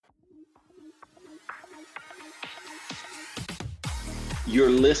You're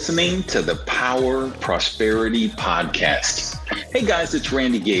listening to the Power Prosperity Podcast. Hey guys, it's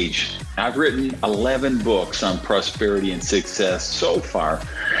Randy Gage. I've written 11 books on prosperity and success so far.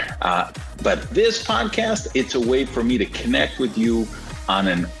 But this podcast, it's a way for me to connect with you on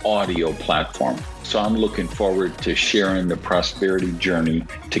an audio platform. So I'm looking forward to sharing the prosperity journey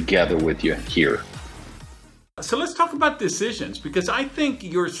together with you here. So let's talk about decisions, because I think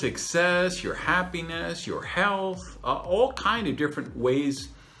your success, your happiness, your health, all kind of different ways,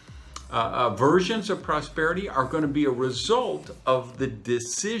 versions of prosperity are going to be a result of the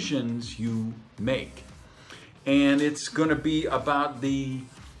decisions you make. And it's going to be about the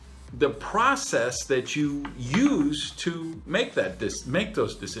process that you use to make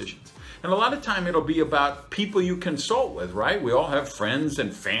those decisions. And a lot of time it'll be about people you consult with, right? We all have friends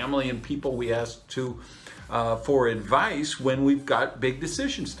and family and people we ask to for advice when we've got big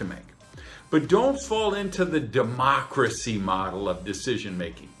decisions to make. But don't fall into the democracy model of decision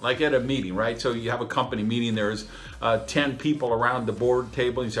making, like at a meeting, right? So you have a company meeting, there's 10 people around the board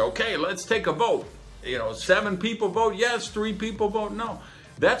table, and you say, okay, let's take a vote. 7 people vote yes, 3 people vote no.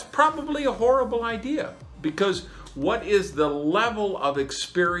 That's probably a horrible idea, because what is the level of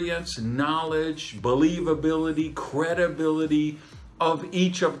experience, knowledge, believability, credibility of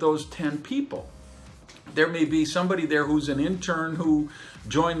each of those 10 people? There may be somebody there who's an intern who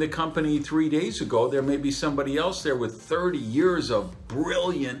joined the company 3 days ago. There may be somebody else there with 30 years of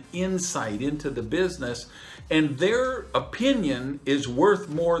brilliant insight into the business, and their opinion is worth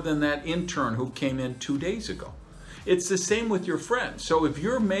more than that intern who came in 2 days ago. It's the same with your friends. So if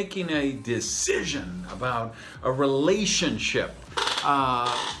you're making a decision about a relationship,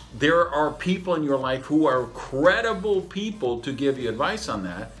 there are people in your life who are credible people to give you advice on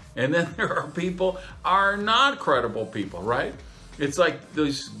that. And then there are people are not credible people, right? It's like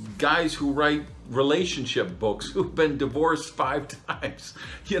those guys who write relationship books who've been divorced 5 times.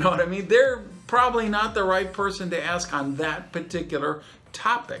 You know what I mean? They're probably not the right person to ask on that particular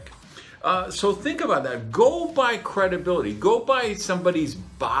topic. So think about that. Go by credibility. Go by somebody's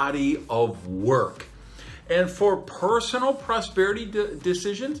body of work. And for personal prosperity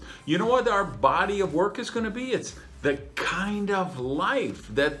decisions, you know what our body of work is going to be? It's the kind of life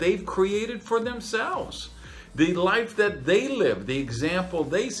that they've created for themselves, the life that they live, the example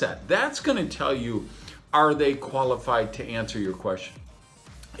they set. That's going to tell you, are they qualified to answer your question?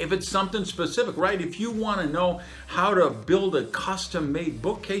 If it's something specific, right? If you want to know how to build a custom-made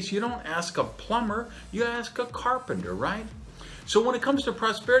bookcase, you don't ask a plumber, you ask a carpenter, right? So when it comes to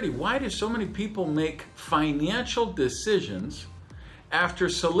prosperity, why do so many people make financial decisions after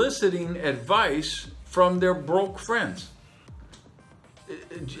soliciting advice from their broke friends?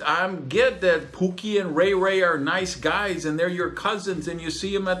 I get that Pookie and Ray Ray are nice guys and they're your cousins and you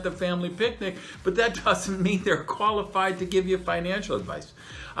see them at the family picnic, but that doesn't mean they're qualified to give you financial advice.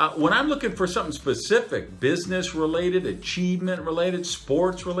 When I'm looking for something specific, business related, achievement related,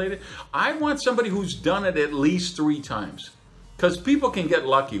 sports related, I want somebody who's done it at least 3 times. Because people can get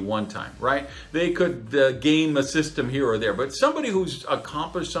lucky one time, right? They could game a system here or there. But somebody who's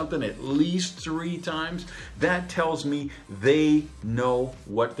accomplished something at least 3 times, that tells me they know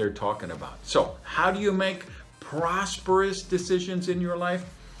what they're talking about. So how do you make prosperous decisions in your life?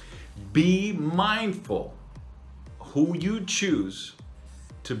 Be mindful who you choose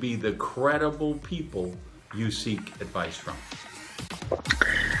to be the credible people you seek advice from.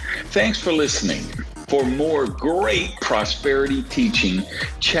 Thanks for listening. For more great prosperity teaching,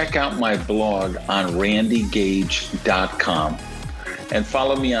 check out my blog on randygage.com and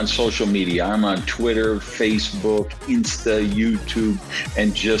follow me on social media. I'm on Twitter, Facebook, Insta, YouTube,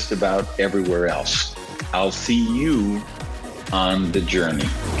 and just about everywhere else. I'll see you on the journey.